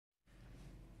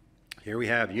Here we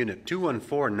have unit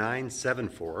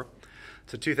 214974.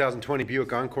 It's a 2020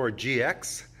 Buick Encore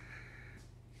GX.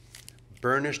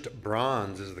 Burnished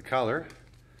bronze is the color.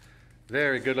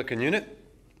 Very good looking unit.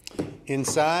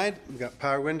 Inside, we've got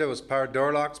power windows, power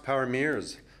door locks, power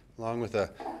mirrors, along with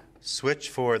a switch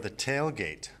for the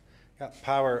tailgate. Got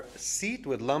power seat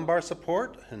with lumbar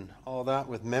support and all that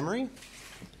with memory.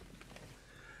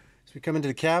 As we come into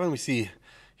the cabin, we see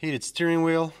heated steering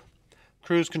wheel,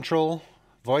 cruise control,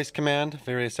 voice command,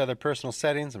 various other personal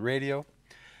settings, a radio,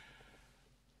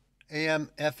 AM,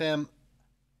 FM,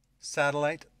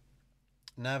 satellite,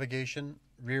 navigation,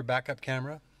 rear backup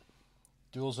camera,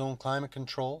 dual zone climate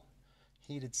control,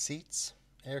 heated seats,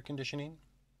 air conditioning,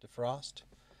 defrost.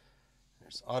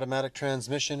 There's automatic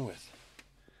transmission with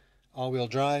all-wheel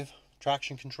drive,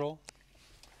 traction control,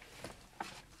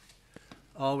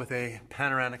 all with a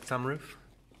panoramic sunroof.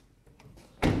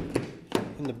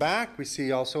 In the back, we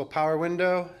see also a power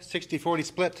window, 60-40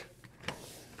 split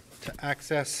to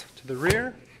access to the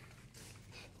rear.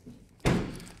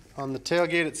 On the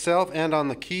tailgate itself and on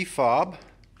the key fob,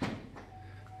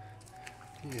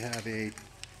 you have a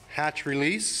hatch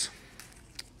release.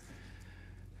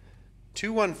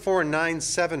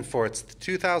 214974. It's the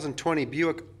 2020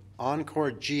 Buick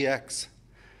Encore GX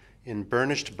in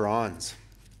burnished bronze.